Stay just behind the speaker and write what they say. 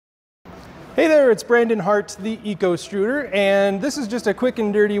Hey there, it's Brandon Hart, the ECOstruder, and this is just a quick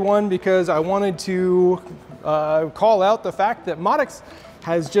and dirty one because I wanted to call out the fact that Modix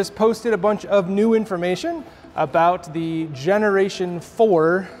has just posted a bunch of new information about the Generation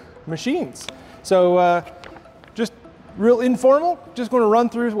 4 machines. So just real informal, just going to run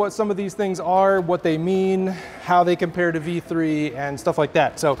through what some of these things are, what they mean, how they compare to V3 and stuff like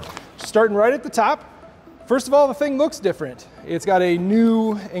that. So starting right at the top, first of all, the thing looks different. It's got a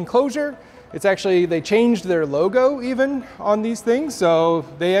new enclosure. It's actually, they changed their logo even on these things. So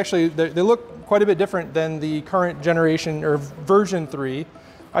they look quite a bit different than the current generation or version 3.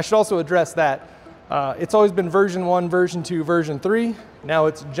 I should also address that. It's always been version 1, version 2, version 3. Now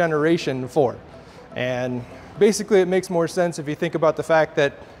it's generation 4. And basically it makes more sense if you think about the fact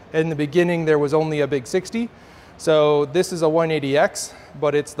that in the beginning there was only a big 60. So this is a 180X,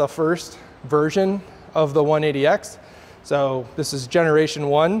 but it's the first version of the 180X. So this is generation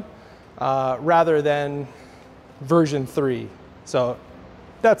 1. Rather than version 3. So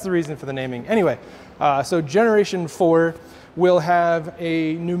that's the reason for the naming. Anyway, so generation 4 will have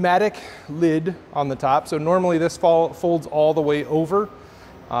a pneumatic lid on the top. So normally this folds all the way over.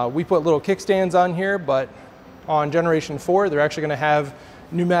 We put little kickstands on here, but on generation 4, they're actually going to have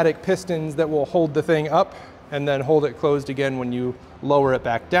pneumatic pistons that will hold the thing up and then hold it closed again when you lower it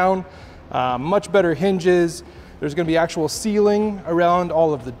back down. Much better hinges. There's going to be actual sealing around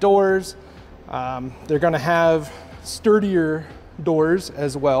all of the doors. They're going to have sturdier doors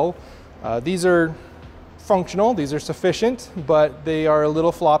as well. These are functional, these are sufficient, but they are a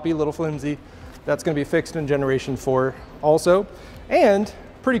little floppy, a little flimsy. That's going to be fixed in generation 4 also. And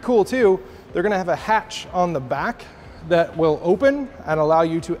pretty cool too, they're going to have a hatch on the back that will open and allow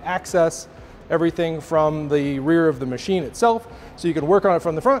you to access everything from the rear of the machine itself. So you can work on it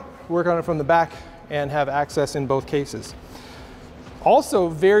from the front, work on it from the back, and have access in both cases. Also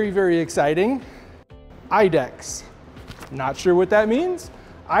very, very exciting, IDEX. Not sure what that means.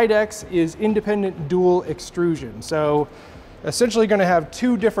 IDEX is independent dual extrusion. So essentially going to have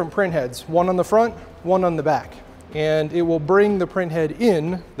two different print heads, one on the front, one on the back. And it will bring the print head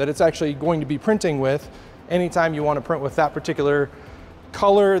in that it's actually going to be printing with anytime you want to print with that particular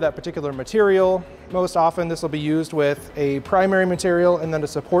color, that particular material. Most often this will be used with a primary material and then a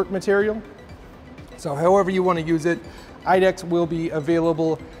support material. So however you want to use it, IDEX will be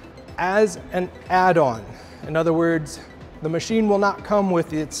available as an add-on. In other words, the machine will not come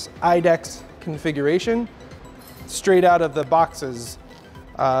with its IDEX configuration straight out of the boxes.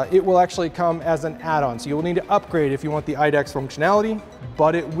 It will actually come as an add-on. So you will need to upgrade if you want the IDEX functionality,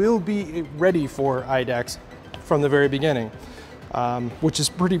 but it will be ready for IDEX from the very beginning, which is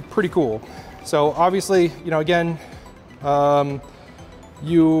pretty cool. So obviously, you know, again,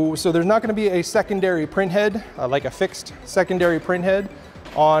 so there's not going to be a secondary print head, like a fixed secondary print head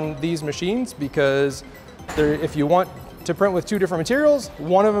on these machines, because if you want to print with two different materials,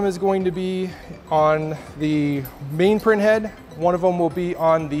 one of them is going to be on the main print head, one of them will be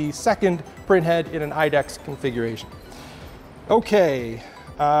on the second print head in an IDEX configuration. Okay,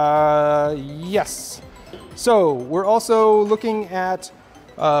 yes. So we're also looking at,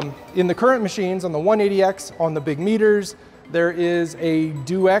 in the current machines, on the 180X, on the big meters, there is a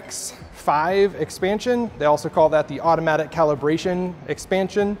DUX 5 expansion. They also call that the automatic calibration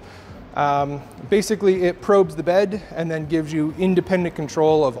expansion. Basically, it probes the bed and then gives you independent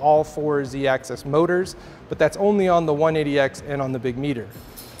control of all 4 Z-axis motors, but that's only on the 180X and on the big meter.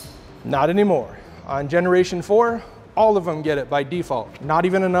 Not anymore. On generation 4, all of them get it by default. Not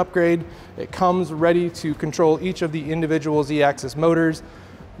even an upgrade. It comes ready to control each of the individual Z-axis motors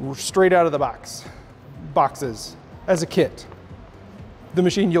straight out of the boxes. As a kit, the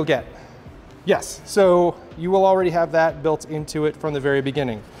machine you'll get. Yes, so you will already have that built into it from the very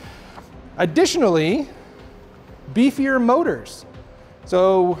beginning. Additionally, beefier motors.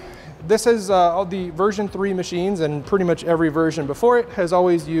 So this is all the version 3 machines, and pretty much every version before it has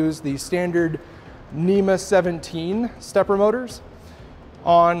always used the standard NEMA 17 stepper motors.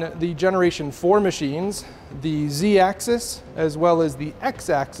 On the generation 4 machines, the Z-axis as well as the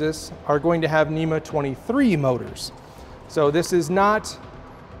X-axis are going to have NEMA 23 motors. So this is not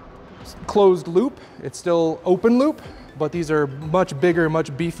closed loop, it's still open loop, but these are much bigger,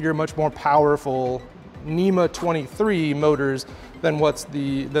 much beefier, much more powerful NEMA 23 motors than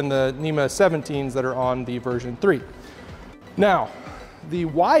the NEMA 17s that are on the version 3. Now, the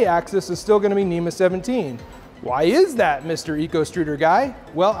Y-axis is still going to be NEMA 17. Why is that, Mr. ECOstruder guy?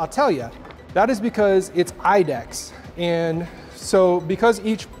 Well, I'll tell you. That is because it's IDEX. And so because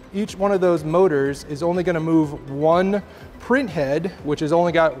each one of those motors is only going to move one print head, which has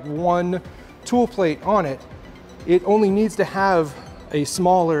only got one tool plate on it, it only needs to have a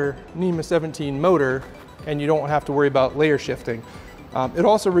smaller NEMA 17 motor, and you don't have to worry about layer shifting. It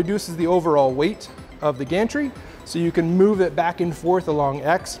also reduces the overall weight of the gantry, so you can move it back and forth along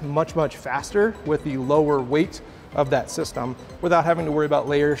X much faster with the lower weight of that system without having to worry about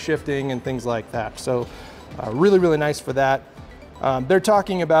layer shifting and things like that. So really nice for that. They're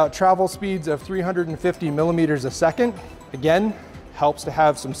talking about travel speeds of 350 millimeters a second. Again, helps to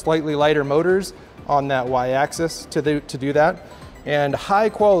have some slightly lighter motors on that Y-axis to do that. And high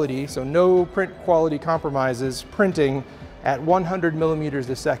quality, so no print quality compromises, printing at 100 millimeters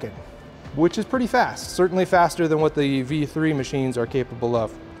a second, which is pretty fast, certainly faster than what the V3 machines are capable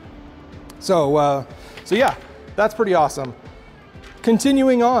of. So yeah, that's pretty awesome.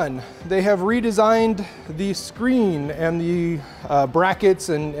 Continuing on, they have redesigned the screen and the brackets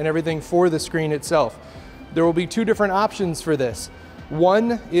and everything for the screen itself. There will be two different options for this.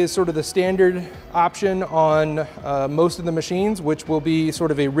 One is sort of the standard option on most of the machines, which will be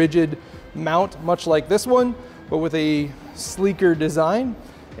sort of a rigid mount, much like this one, but with a sleeker design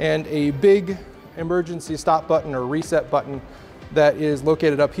and a big emergency stop button or reset button that is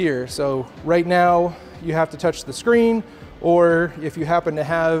located up here. So right now you have to touch the screen, or if you happen to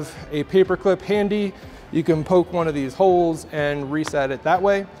have a paper clip handy, you can poke one of these holes and reset it that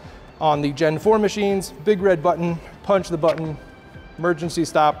way. On the Gen 4 machines, big red button, punch the button, emergency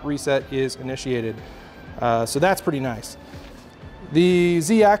stop reset is initiated. So that's pretty nice. The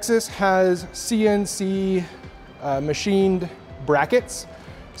Z-axis has CNC machined brackets.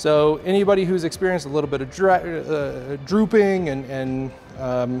 So anybody who's experienced a little bit of drooping and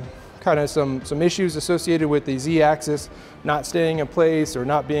kind of some issues associated with the Z-axis not staying in place or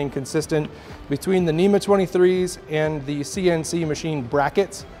not being consistent, between the NEMA 23s and the CNC machined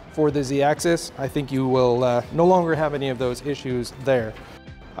brackets for the Z-axis, I think you will no longer have any of those issues there.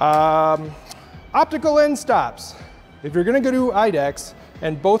 Optical end stops. If you're going to go to IDEX,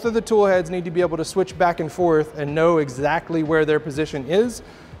 and both of the tool heads need to be able to switch back and forth and know exactly where their position is,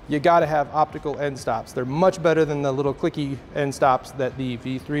 you got to have optical end stops. They're much better than the little clicky end stops that the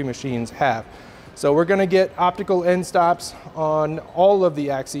V3 machines have. So we're going to get optical end stops on all of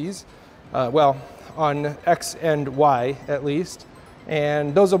the axes, well, on X and Y at least,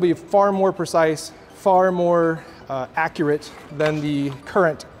 and those will be far more precise, far more accurate than the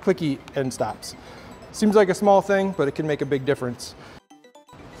current clicky end stops. Seems like a small thing, but it can make a big difference.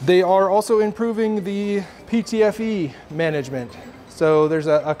 They are also improving the Ptfe management. So there's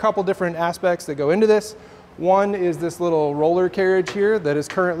a couple different aspects that go into this. One is this little roller carriage here that is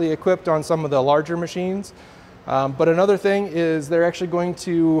currently equipped on some of the larger machines. But another thing is they're actually going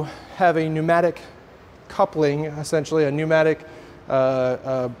to have a pneumatic coupling, essentially a pneumatic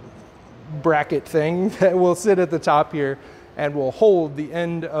bracket thing that will sit at the top here and will hold the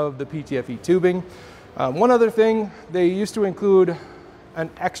end of the Ptfe tubing. One other thing, they used to include an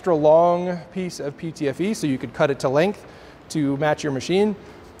extra long piece of Ptfe so you could cut it to length to match your machine.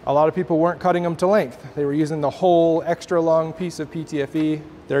 A lot of people weren't cutting them to length. They were using the whole extra long piece of Ptfe.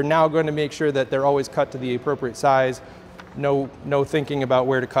 They're now going to make sure that they're always cut to the appropriate size. No thinking about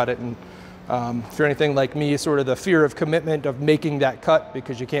where to cut it. And if you're anything like me, sort of the fear of commitment of making that cut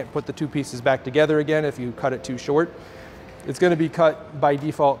because you can't put the two pieces back together again if you cut it too short, it's going to be cut by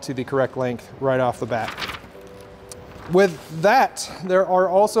default to the correct length right off the bat. With that, there are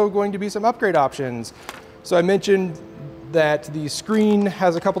also going to be some upgrade options. So I mentioned that the screen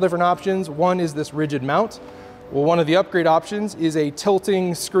has a couple different options. One is this rigid mount. Well, one of the upgrade options is a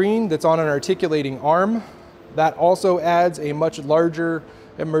tilting screen that's on an articulating arm. That also adds a much larger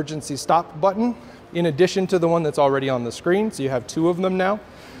emergency stop button in addition to the one that's already on the screen. So you have two of them now.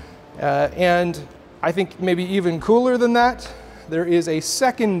 And I think maybe even cooler than that, there is a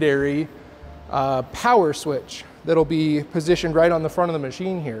secondary power switch that'll be positioned right on the front of the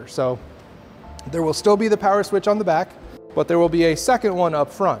machine here. So there will still be the power switch on the back, but there will be a second one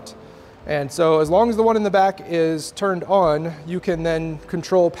up front. And so as long as the one in the back is turned on, you can then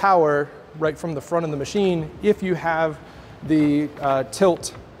control power right from the front of the machine if you have the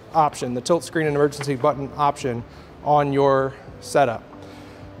tilt option, the tilt screen and emergency button option on your setup.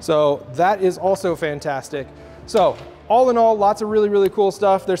 So that is also fantastic. So all in all, lots of really cool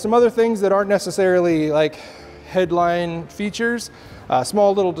stuff. There's some other things that aren't necessarily like headline features,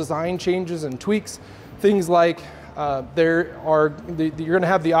 small little design changes and tweaks. Things like you're going to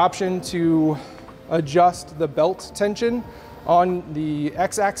have the option to adjust the belt tension on the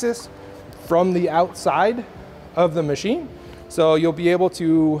X-axis from the outside of the machine. So you'll be able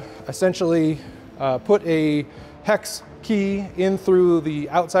to essentially put a hex key in through the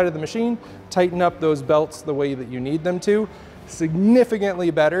outside of the machine, tighten up those belts the way that you need them to. Significantly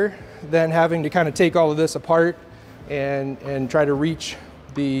better than having to kind of take all of this apart and try to reach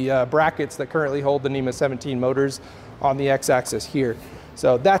the brackets that currently hold the NEMA 17 motors on the x-axis here.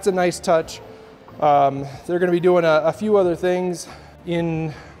 So that's a nice touch. They're going to be doing a few other things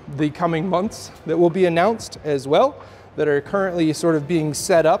in the coming months that will be announced as well, that are currently sort of being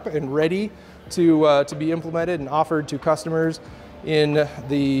set up and ready to be implemented and offered to customers in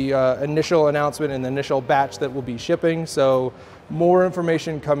the initial announcement and the initial batch that will be shipping. So more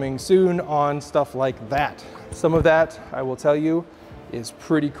information coming soon on stuff like that. Some of that, I will tell you, is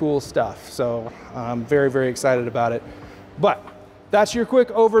pretty cool stuff. So I'm very, very excited about it. But that's your quick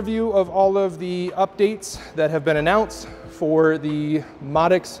overview of all of the updates that have been announced for the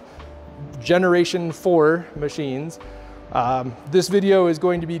Modix Generation 4 machines. This video is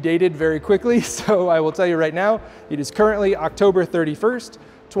going to be dated very quickly, so I will tell you right now, it is currently October 31st,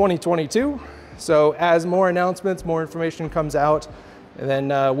 2022. So as more announcements, more information comes out, and then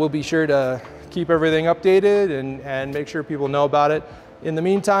we'll be sure to keep everything updated and make sure people know about it. In the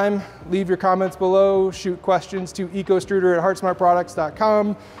meantime, leave your comments below, shoot questions to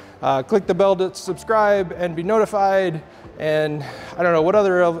ECOstruder@heartsmartproducts.com. Click the bell to subscribe and be notified. And I don't know what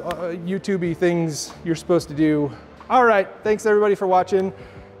other YouTube-y things you're supposed to do. All right, thanks everybody for watching,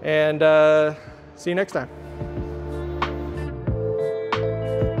 and see you next time.